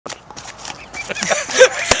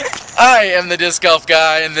I am the Disc Golf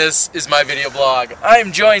Guy, and this is my video blog. I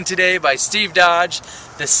am joined today by Steve Dodge,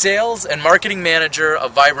 the Sales and Marketing Manager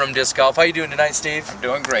of Vibram Disc Golf. How are you doing tonight, Steve? I'm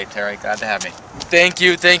doing great, Terry. Glad to have me. Thank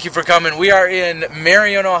you for coming. We are in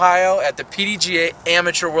Marion, Ohio at the PDGA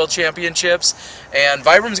Amateur World Championships, and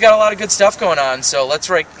Vibram's got a lot of good stuff going on, so let's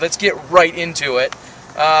get right into it.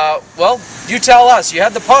 Well, you tell us. You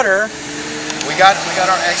had the putter. We got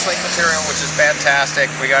our X-Link material, which is fantastic.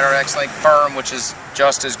 We got our X-Link firm, which is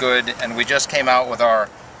just as good, and we just came out with our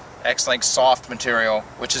X-Link soft material,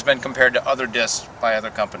 which has been compared to other discs by other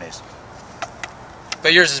companies.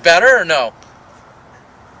 But yours is better, or no?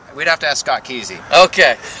 We'd have to ask Scott Kesey.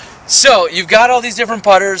 Okay, so you've got all these different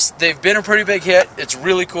putters. They've been a pretty big hit. It's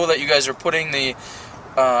really cool that you guys are putting the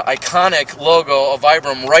iconic logo of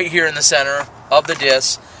Vibram right here in the center of the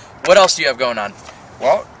disc. What else do you have going on?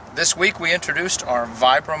 Well, this week we introduced our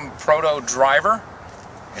Vibram Proto Driver.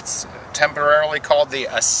 It's temporarily called the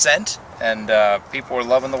Ascent, and people are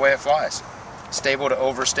loving the way it flies. Stable to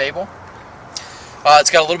overstable. It's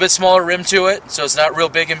got a little bit smaller rim to it, so it's not real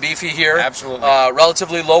big and beefy here. Absolutely.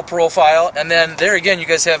 Relatively low profile. And then there again, you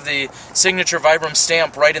guys have the signature Vibram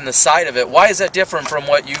stamp right in the side of it. Why is that different from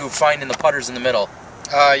what you find in the putters in the middle?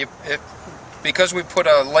 Because we put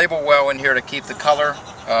a label well in here to keep the color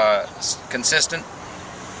consistent.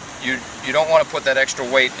 You don't want to put that extra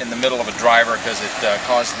weight in the middle of a driver because it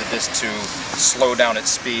causes the disc to slow down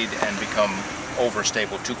its speed and become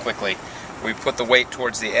overstable too quickly. We put the weight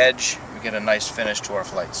towards the edge, we get a nice finish to our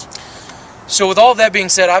flights. So with all of that being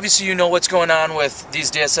said, obviously you know what's going on with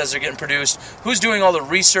these discs as they're getting produced. Who's doing all the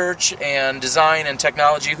research and design and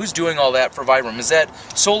technology? Who's doing all that for Vibram? Is that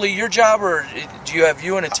solely your job, or do you have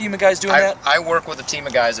you and a team of guys doing that? I work with a team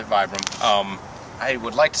of guys at Vibram. I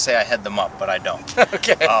would like to say I head them up, but I don't.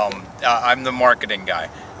 Okay. I'm the marketing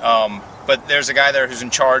guy. But there's a guy there who's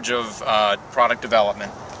in charge of product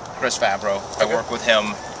development, Chris Fabro. I work with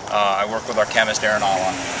him. I work with our chemist, Aaron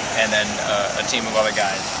Alla, and then a team of other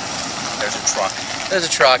guys. There's a truck. There's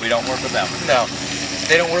a truck. We don't work with them. No.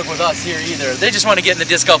 They don't work with us here either. They just want to get in the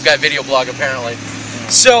Disc Golf Guy video blog, apparently.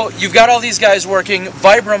 So, you've got all these guys working.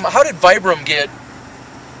 Vibram, how did Vibram get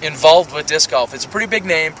involved with disc golf? It's a pretty big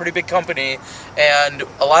name, pretty big company, and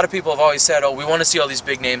a lot of people have always said, oh, we want to see all these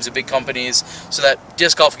big names and big companies so that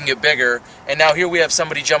disc golf can get bigger, and now here we have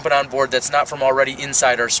somebody jumping on board that's not from already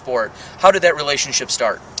inside our sport. How did that relationship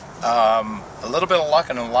start? A little bit of luck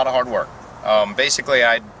and a lot of hard work. Basically,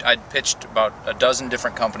 I'd pitched about a dozen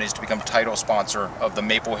different companies to become title sponsor of the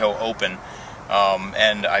Maple Hill Open,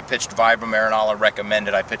 and I pitched Vibram. Aaron Alla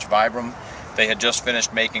recommended I pitch Vibram. They had just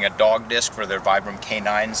finished making a dog disc for their Vibram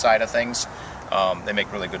K9 side of things. They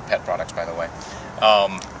make really good pet products, by the way.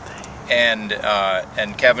 And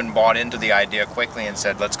Kevin bought into the idea quickly and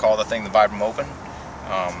said, let's call the thing the Vibram Open.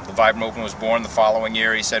 The Vibram Open was born the following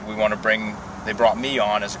year. He said, they brought me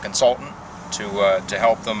on as a consultant to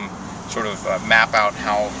help them sort of map out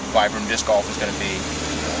how Vibram Disc Golf is going to be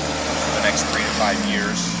for the next 3 to 5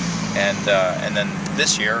 years. And then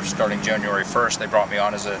this year, starting January 1st, they brought me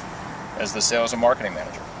on as the sales and marketing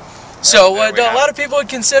manager. So what a lot of people would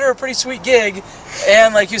consider a pretty sweet gig,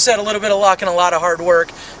 and like you said, a little bit of luck and a lot of hard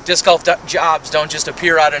work. Disc golf jobs don't just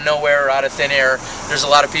appear out of nowhere or out of thin air. There's a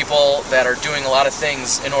lot of people that are doing a lot of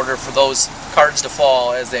things in order for those cards to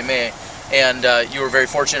fall as they may, and you were very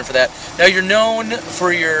fortunate for that. Now you're known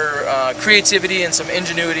for your creativity and some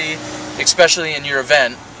ingenuity, especially in your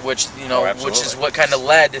event, which which is what kind of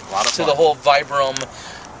led to the whole Vibram.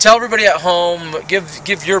 Tell everybody at home,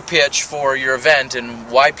 give your pitch for your event and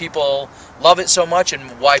why people love it so much and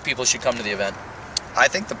why people should come to the event. I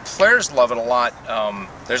think the players love it a lot.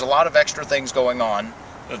 There's a lot of extra things going on.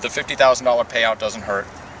 The $50,000 payout doesn't hurt.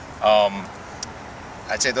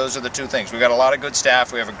 I'd say those are the two things. We've got a lot of good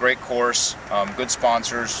staff. We have a great course, good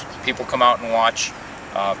sponsors. People come out and watch.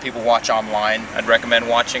 People watch online. I'd recommend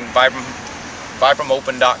watching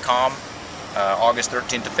VibramOpen.com. August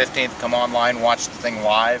 13th to 15th, come online, watch the thing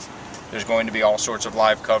live. There's going to be all sorts of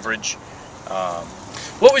live coverage.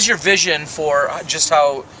 What was your vision for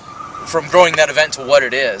from growing that event to what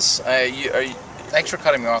it is? Thanks for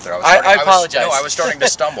cutting me off there. I apologize. I was starting to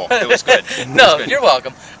stumble. It was good. You're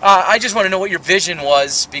welcome. I just want to know what your vision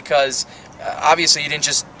was, because obviously you didn't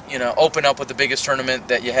just open up with the biggest tournament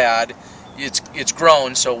that you had. It's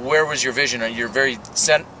grown. So where was your vision? You're very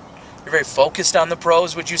focused on the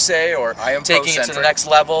pros, would you say, or taking it to the next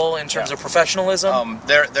level in terms of professionalism?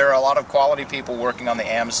 There are a lot of quality people working on the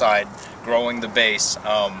AM side, growing the base.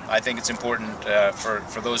 I think it's important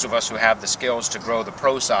for those of us who have the skills to grow the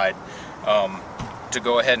pro side, to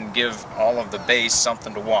go ahead and give all of the base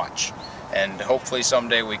something to watch. And hopefully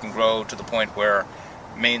someday we can grow to the point where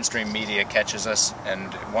mainstream media catches us,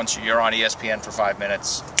 and once you're on ESPN for 5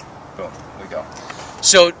 minutes, boom, we go.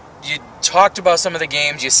 So you talked about some of the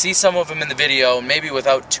games, you see some of them in the video, maybe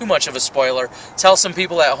without too much of a spoiler. Tell some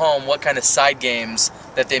people at home what kind of side games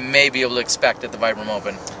that they may be able to expect at the Vibram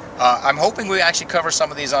Open. I'm hoping we actually cover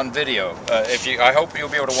some of these on video. I hope you'll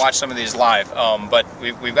be able to watch some of these live. But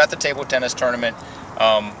we've got the table tennis tournament.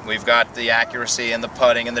 We've got the accuracy and the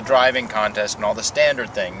putting and the driving contest and all the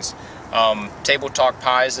standard things. Table Talk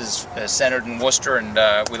Pies is centered in Worcester, and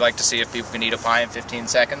we like to see if people can eat a pie in 15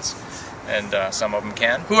 seconds. And some of them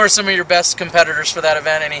can. Who are some of your best competitors for that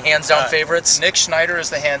event? Any hands-down favorites? Nick Schneider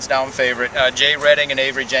is the hands-down favorite. Jay Redding and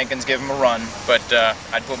Avery Jenkins give him a run, but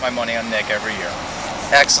I'd put my money on Nick every year.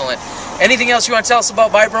 Excellent. Anything else you want to tell us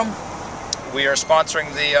about Vibram? We are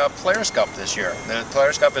sponsoring the Players Cup this year. The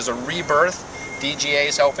Players Cup is a rebirth. DGA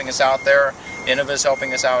is helping us out there. Innova is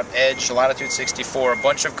helping us out. Edge, Latitude 64, a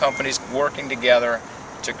bunch of companies working together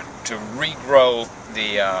to regrow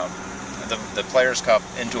the Players Cup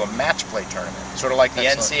into a match play tournament. Sort of like the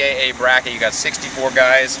NCAA bracket. You got 64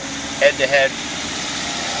 guys, head-to-head.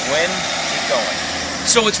 Win, keep going.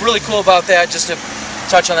 So what's really cool about that, just to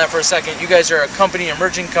touch on that for a second, you guys are a company,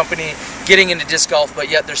 emerging company, getting into disc golf, but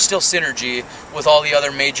yet there's still synergy with all the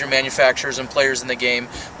other major manufacturers and players in the game.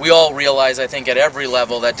 We all realize, I think, at every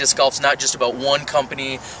level that disc golf's not just about one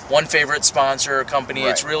company, one favorite sponsor or company.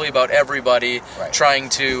 Right. It's really about everybody trying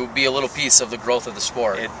to be a little piece of the growth of the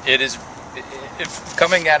sport. It is.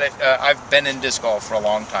 Coming at it, I've been in disc golf for a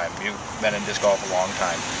long time. You've been in disc golf a long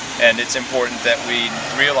time. And it's important that we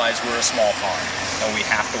realize we're a small pond, and we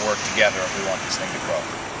have to work together if we want this thing to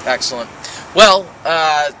grow. Excellent. Well,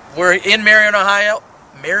 we're in Marion,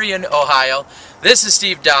 Ohio. This is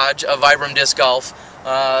Steve Dodge of Vibram Disc Golf.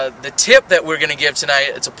 The tip that we're going to give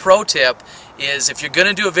tonight, it's a pro tip, is if you're going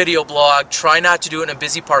to do a video blog, try not to do it in a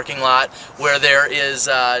busy parking lot where there is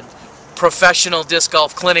professional disc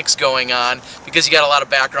golf clinics going on, because you got a lot of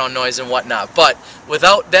background noise and whatnot. But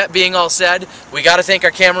without that being all said, we got to thank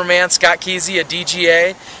our cameraman Scott Kesey at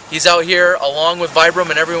DGA. He's out here along with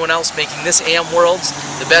Vibram and everyone else making this AM Worlds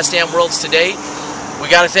the best AM Worlds to date. We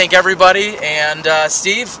got to thank everybody, and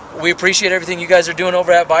Steve, we appreciate everything you guys are doing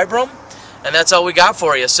over at Vibram, and that's all we got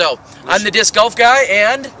for you. So I'm the disc golf guy,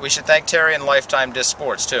 and we should thank Terry and Lifetime Disc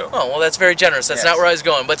Sports too. Oh, well, that's very generous. That's not where I was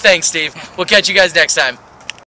going, but thanks, Steve. We'll catch you guys next time.